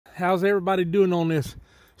How's everybody doing on this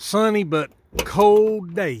sunny but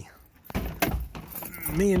cold day?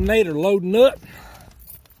 Me and Nate are loading up,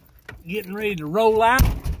 getting ready to roll out.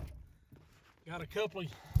 Got a couple,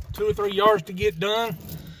 2 or 3 yards to get done,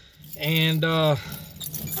 and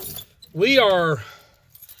we are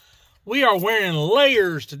wearing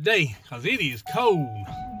layers today because it is cold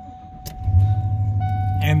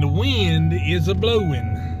and the wind is a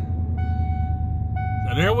blowing.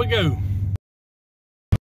 So there we go.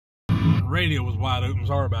 The radio was wide open,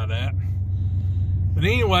 sorry about that. But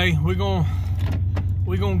anyway, we're gonna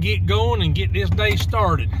get going and get this day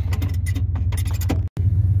started.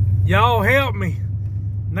 Y'all help me.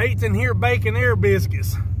 Nate's in here baking air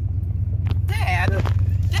biscuits. Dad,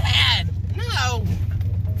 no,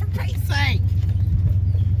 for Christ's sake.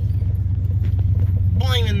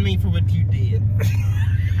 Blaming me for what you did.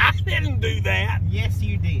 I didn't do that. Yes,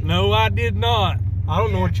 you did. No, I did not. I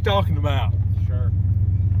don't know what you're talking about. Sure.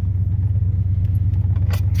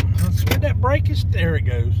 Let's get that breakage. There it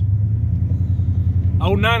goes.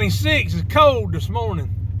 Oh, 96 is cold this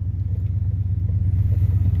morning.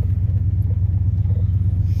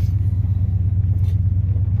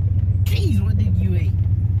 Jeez, what did you eat?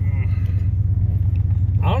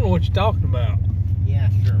 I don't know what you're talking about. Yeah,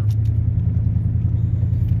 sure.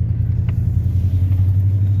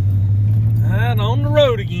 And on the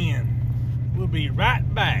road again. We'll be right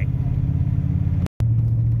back.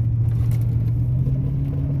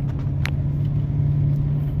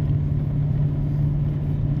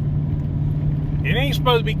 It ain't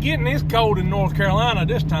supposed to be getting this cold in North Carolina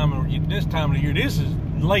this time of the year. This is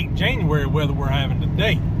late January weather we're having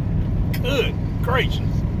today. Good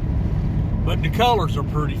gracious. But the colors are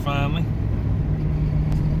pretty finally.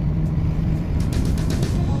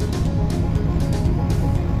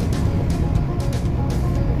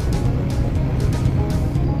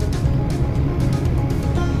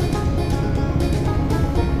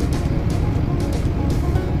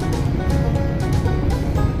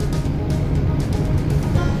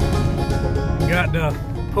 Got to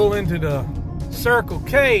pull into the Circle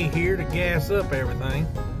K here to gas up everything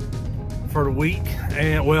for the week,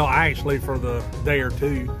 and well, actually for the day or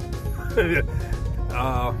two.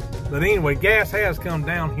 But anyway, gas has come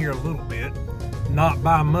down here a little bit, not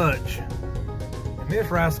by much, and this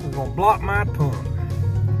rascal's gonna block my pump.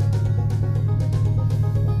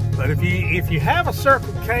 But if you have a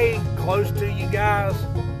Circle K close to you guys,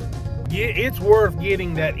 it's worth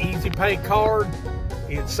getting that Easy Pay card.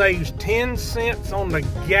 It saves 10 cents on the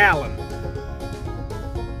gallon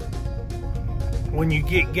when you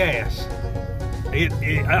get gas.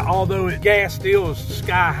 Although gas still is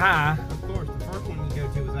sky high. Of course, the first one you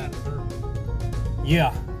go to is out of service.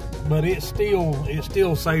 Yeah, but it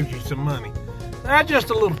still saves you some money. That's just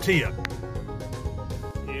a little tip.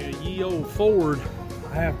 Yeah, ye old Ford,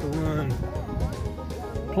 I have to run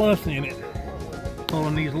plus in it,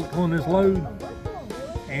 pulling this load.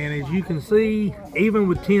 And as you can see, even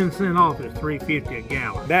with 10 cents off, it's $3.50 a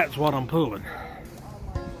gallon. That's what I'm pulling.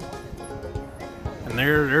 And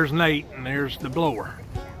there's Nate, and there's the blower.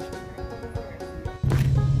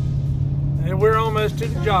 And we're almost to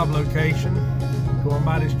the job location, going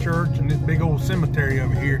by this church and this big old cemetery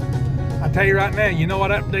over here. I tell you right now, you know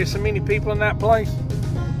what? There's so many people in that place.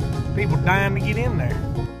 People dying to get in there.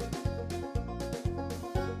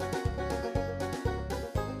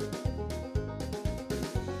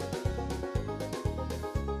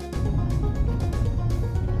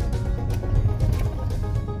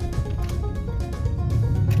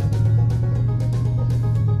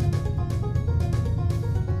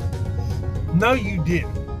 No, you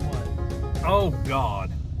didn't. What? Oh,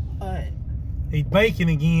 God. What? He's baking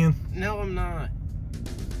again. No, I'm not.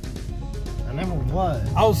 I never was.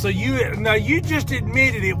 Oh, so you just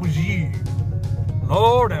admitted it was you.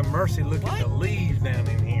 Lord have mercy, look at the leaves down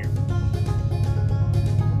in here.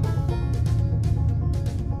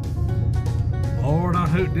 Lord, I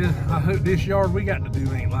hope this yard we got to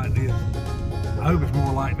do ain't like this. I hope it's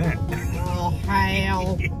more like that. Oh,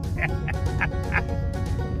 hell.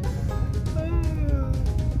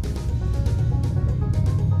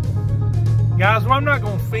 Guys, well, I'm not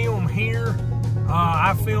gonna film here.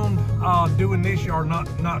 I filmed doing this yard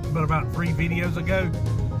but about 3 videos ago.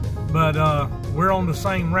 But we're on the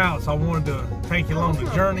same route, so I wanted to take you along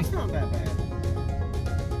the journey. It's not that bad.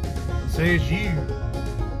 Says you.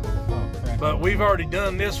 Oh, crap. But we've already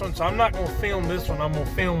done this one, so I'm not gonna film this one. I'm gonna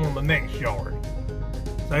film on the next yard.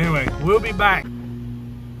 So anyway, we'll be back.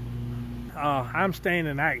 I'm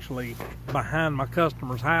standing actually behind my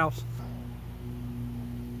customer's house.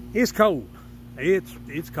 It's cold.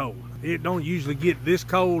 It's cold. It don't usually get this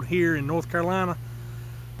cold here in North Carolina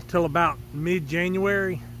until about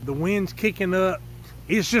mid-January. The wind's kicking up.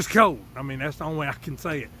 It's just cold. I mean, that's the only way I can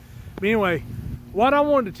say it. But anyway, what I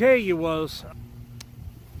wanted to tell you was,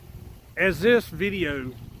 as this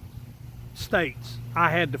video states, I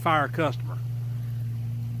had to fire a customer.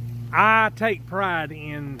 I take pride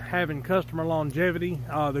in having customer longevity.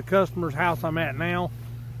 The customer's house I'm at now,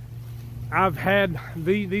 I've had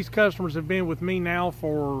these customers have been with me now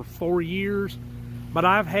for 4 years, but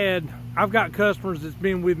I've got customers that's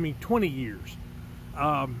been with me 20 years,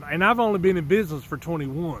 and I've only been in business for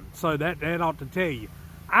 21. So that ought to tell you.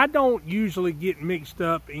 I don't usually get mixed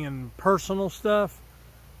up in personal stuff,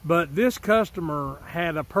 but this customer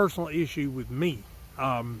had a personal issue with me.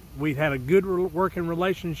 We had a good working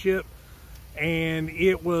relationship, and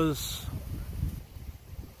it was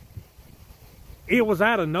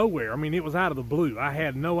out of nowhere. I mean, it was out of the blue. I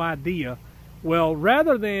had no idea. Well,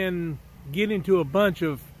 rather than get into a bunch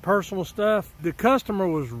of personal stuff, the customer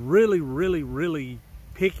was really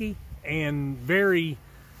picky and very,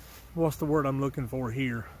 what's the word I'm looking for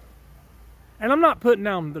here? And I'm not putting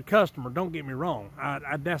down the customer, don't get me wrong.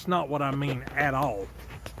 That's not what I mean at all.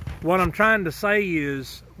 What I'm trying to say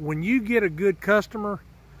is, when you get a good customer,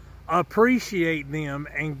 appreciate them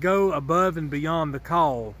and go above and beyond the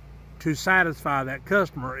call to satisfy that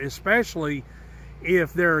customer, especially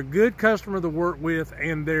if they're a good customer to work with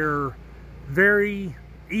and they're very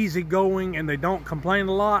easygoing and they don't complain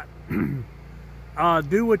a lot.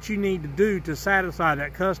 Do what you need to do to satisfy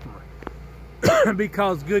that customer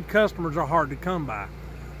because good customers are hard to come by.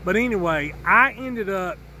 But anyway, I ended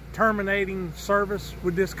up terminating service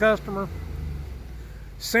with this customer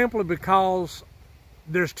simply because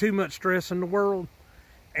there's too much stress in the world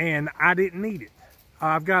and I didn't need it.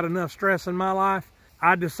 I've got enough stress in my life.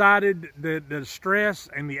 I decided that the stress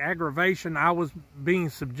and the aggravation I was being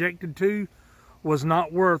subjected to was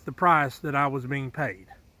not worth the price that I was being paid.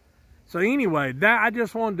 So anyway, I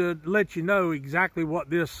just wanted to let you know exactly what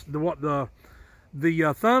the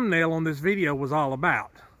thumbnail on this video was all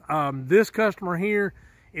about. This customer here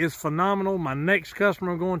is phenomenal. My next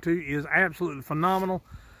customer I'm going to is absolutely phenomenal.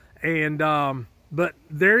 And but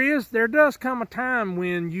there does come a time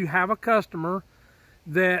when you have a customer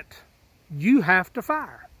that you have to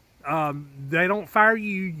fire. They don't fire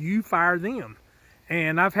you, you fire them.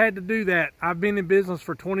 And I've had to do that. I've been in business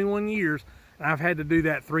for 21 years, and I've had to do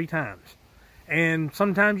that 3 times. And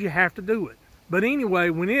sometimes you have to do it. But anyway,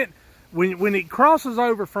 when it crosses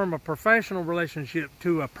over from a professional relationship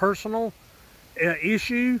to a personal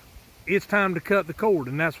issue, it's time to cut the cord,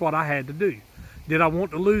 and that's what I had to do. Did I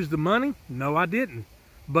want to lose the money? No, I didn't.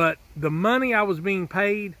 But the money I was being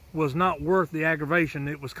paid was not worth the aggravation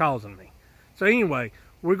it was causing me. So anyway,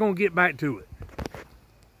 we're going to get back to it.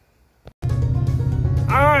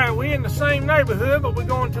 All right, we're in the same neighborhood, but we're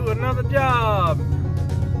going to another job.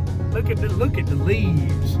 Look at the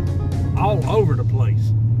leaves all over the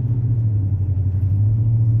place.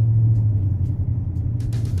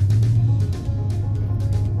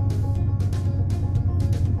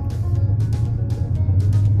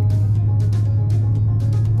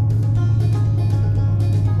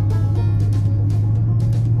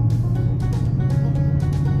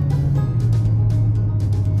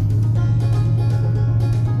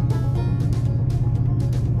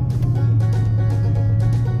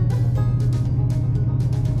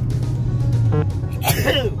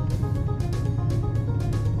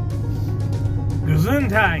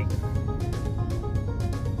 Gesundheit.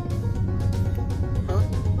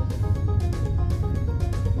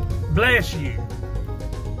 Bless you.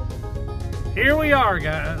 Here we are,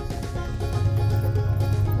 guys.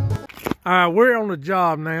 All right, we're on the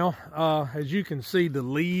job now. As you can see, the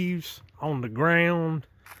leaves on the ground.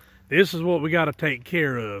 This is what we got to take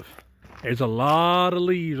care of. There's a lot of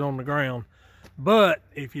leaves on the ground. But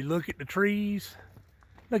if you look at the trees,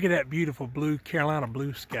 look at that beautiful blue Carolina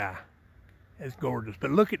blue sky. It's gorgeous.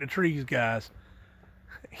 But look at the trees, guys.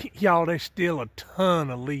 Y'all, there's still a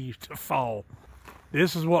ton of leaves to fall.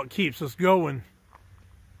 This is what keeps us going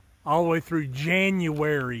all the way through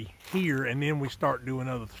January here, and then we start doing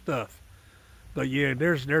other stuff. But yeah,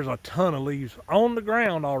 there's a ton of leaves on the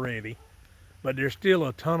ground already, but there's still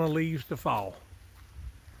a ton of leaves to fall.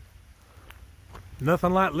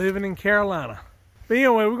 Nothing like living in Carolina. But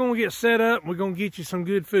anyway, we're going to get set up. We're going to get you some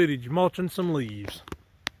good footage mulching some leaves.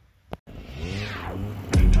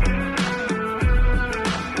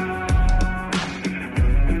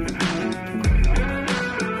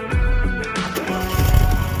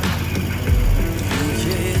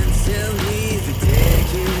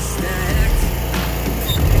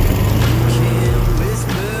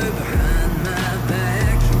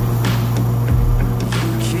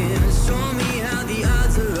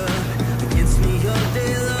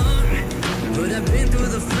 Day long.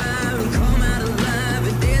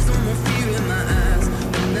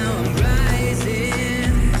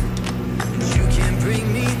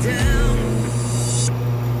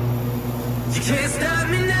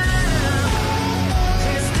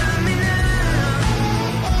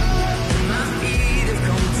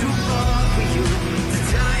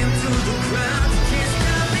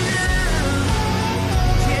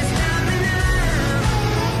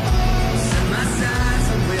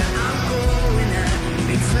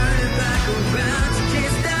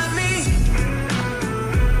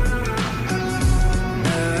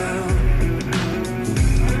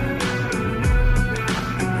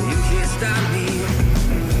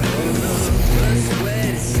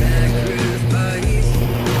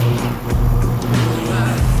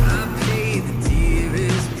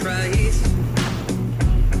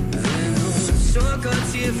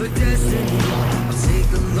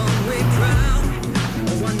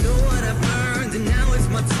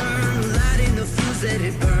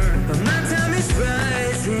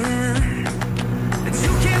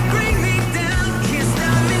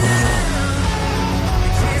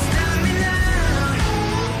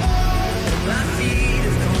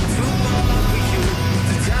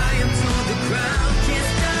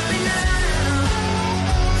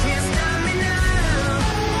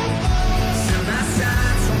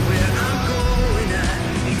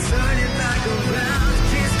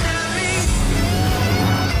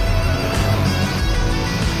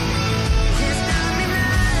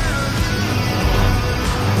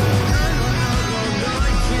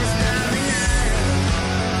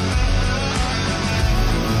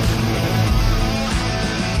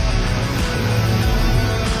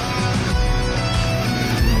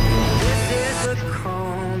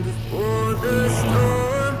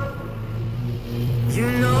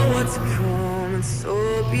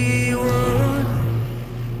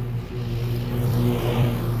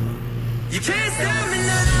 stop me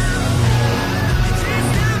now. You can't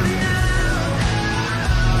stop me now.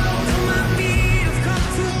 Though my feet have come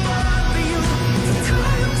too far for you to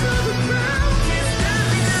tie them to the ground. Can't stop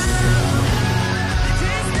me now. You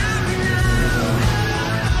can't stop me now.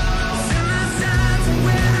 Set my sights on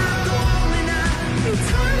where I'm going now. You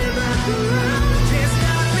turn it back around. Can't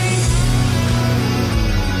stop me.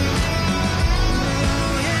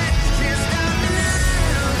 Oh yeah, can't stop me now.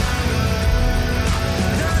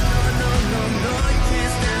 No, no, no, no, no, you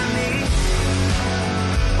can't stop me.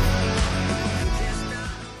 You can't stop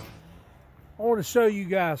me. I want to show you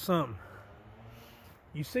guys something.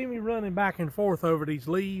 You see me running back and forth over these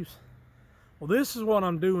leaves? Well, this is what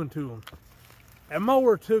I'm doing to them. That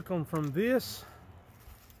mower took them from this.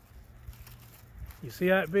 You see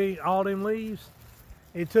that big, all them leaves?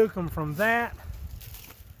 It took them from that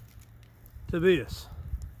to this.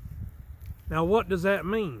 Now, what does that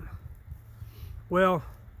mean? Well,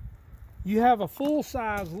 you have a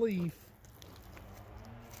full-size leaf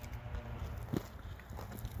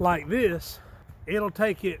like this. It'll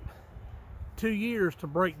take it 2 years to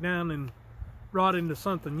break down and rot into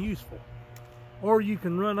something useful. Or you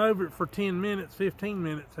can run over it for 10 minutes, 15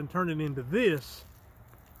 minutes and turn it into this,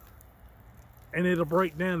 and it'll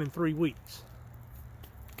break down in 3 weeks.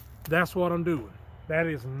 That's what I'm doing. That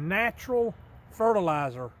is natural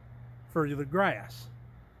fertilizer for the grass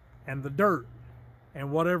and the dirt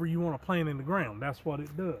and whatever you want to plant in the ground. That's what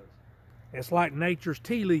it does. It's like nature's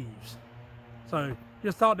tea leaves. So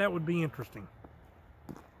just thought that would be interesting.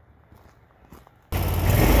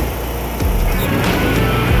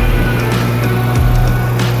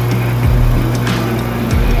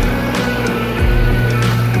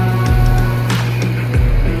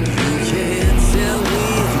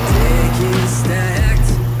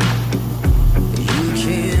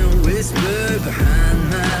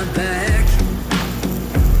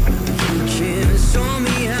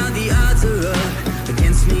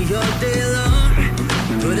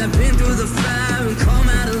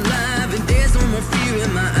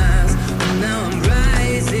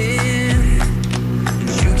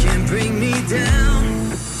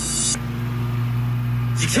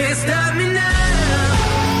 Can't stop me now.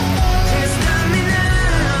 Can't stop me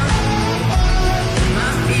now.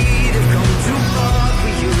 My feet have come too far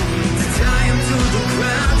for you to tie them to the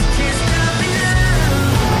ground. Can't stop me now.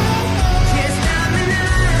 Can't stop me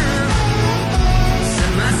now.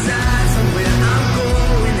 Set my sights on where I'm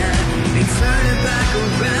going at. They turn it back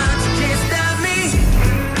around. You can't stop me.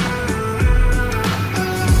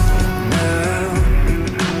 No.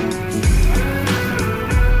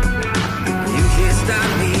 You can't stop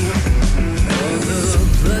me.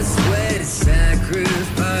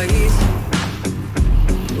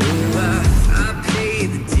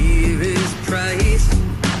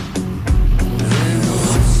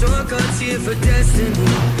 For destiny,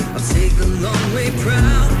 I'll take the long way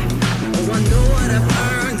proud. Oh, I know what I've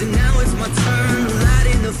earned, and now it's my turn.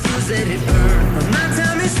 Lighting the fuse, let it burn. My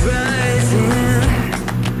time is rising,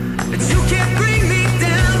 but you can't bring me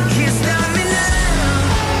down. Can't stop me now.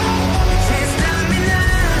 Can't stop me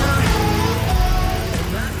now.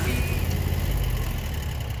 My feet.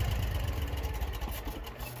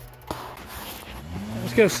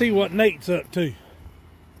 Let's go see what Nate's up to.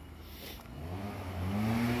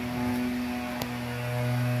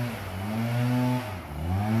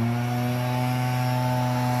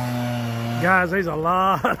 Guys, there's a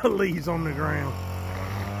lot of leaves on the ground.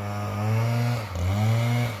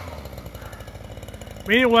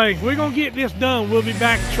 But anyway, we're gonna get this done. We'll be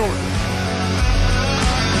back shortly.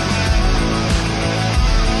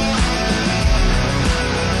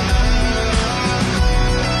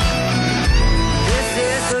 This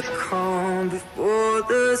is the calm before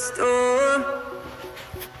the storm.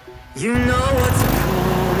 You know what's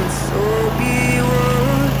coming, so be warned.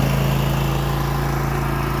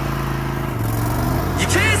 You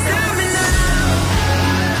can't stop me now.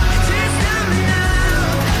 You can't stop me now.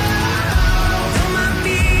 Though my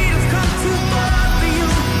feet have come too far for you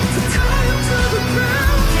to tie them to the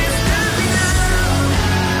ground. Can't stop me now.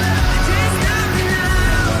 You can't stop me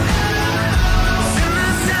now. Set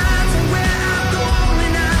my sights on where I'm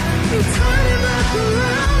going now. You turn it back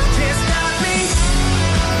around. Can't stop me.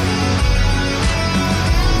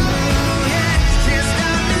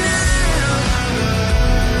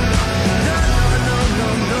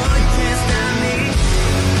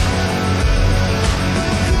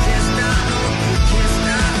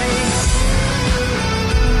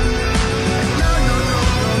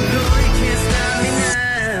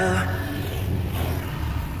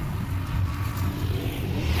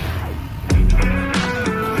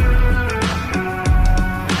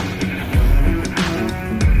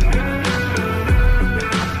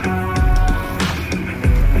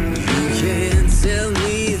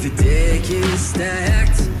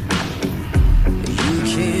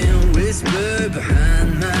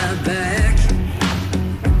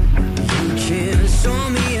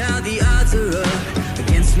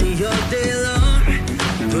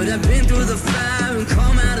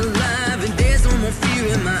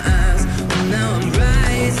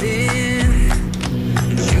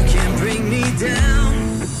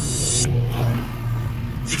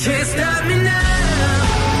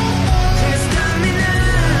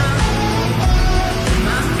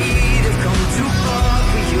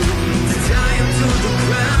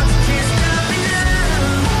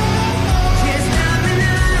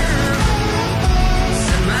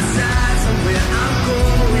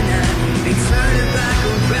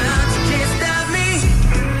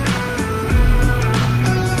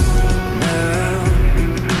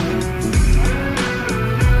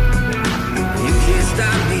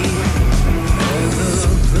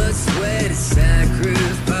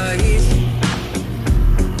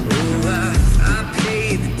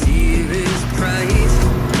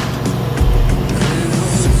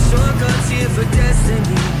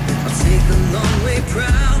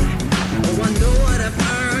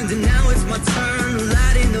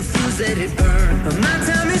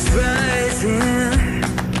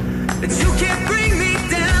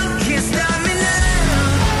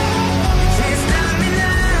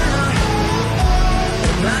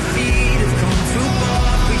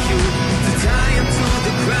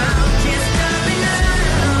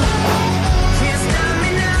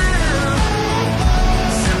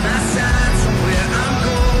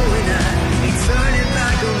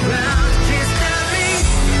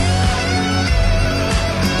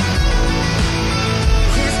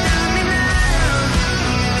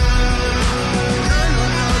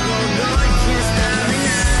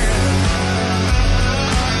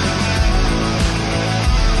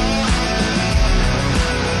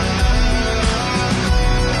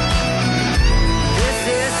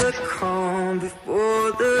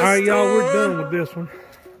 Okay, y'all, we're done with this one.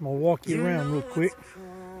 I'm gonna walk you around real quick,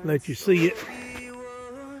 let you see it.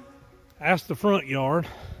 That's the front yard.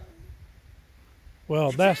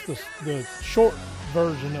 Well, that's the short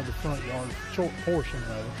version of the front yard, short portion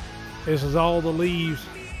of it. This is all the leaves.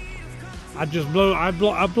 I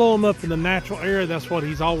blow them up in the natural air. That's what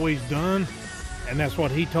he's always done, and that's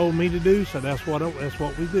what he told me to do. So that's what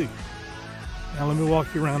we do. Now let me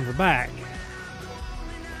walk you around the back.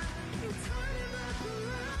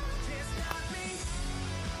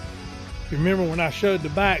 You remember when I showed the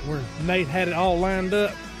back where Nate had it all lined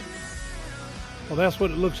up? Well, that's what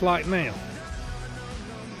it looks like now.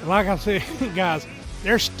 And like I said, guys,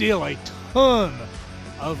 there's still a ton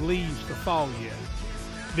of leaves to fall yet.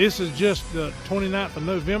 This is just the 29th of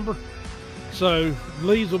November. So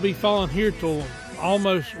leaves will be falling here till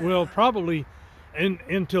almost, well, probably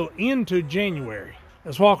until into January.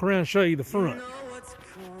 Let's walk around and show you the front.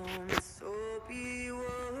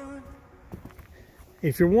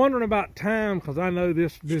 If you're wondering about time, because I know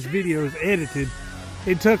this video is edited,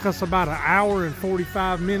 it took us about 1 hour and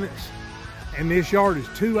 45 minutes, and this yard is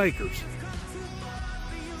 2 acres.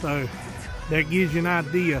 So that gives you an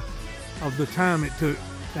idea of the time it took.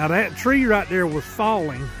 Now that tree right there was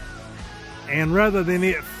falling, and rather than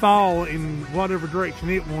it fall in whatever direction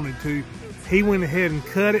it wanted to, he went ahead and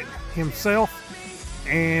cut it himself,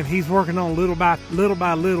 and he's working on little by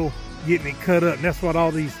little getting it cut up. And that's what all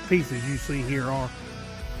these pieces you see here are.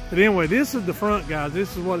 But anyway, this is the front, guys.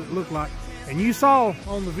 This is what it looked like. And you saw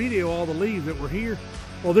on the video all the leaves that were here.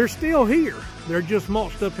 Well, they're still here. They're just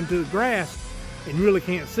mulched up into the grass, and you really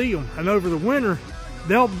can't see them. And over the winter,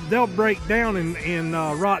 they'll break down and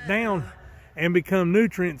rot down and become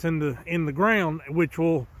nutrients in the ground, which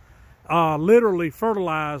will literally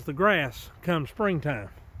fertilize the grass come springtime.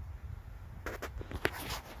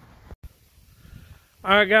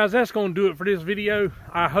 All right, guys, that's going to do it for this video.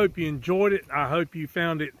 I hope you enjoyed it. I hope you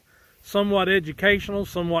found it somewhat educational,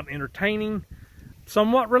 somewhat entertaining,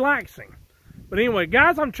 somewhat relaxing. But anyway,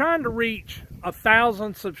 guys, I'm trying to reach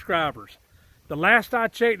 1,000 subscribers. The last I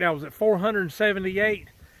checked, I was at 478,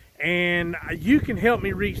 and you can help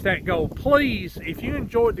me reach that goal. Please, if you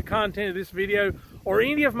enjoyed the content of this video or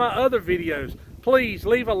any of my other videos, please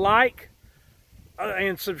leave a like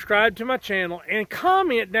and subscribe to my channel, and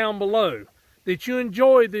comment down below that you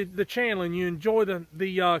enjoy the channel and you enjoy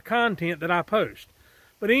the content that I post.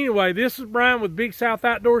 But anyway, this is Brian with Big South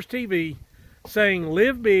Outdoors TV saying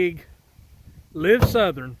live big, live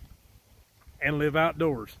southern, and live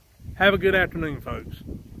outdoors. Have a good afternoon, folks.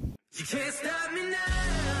 You can't stop me now.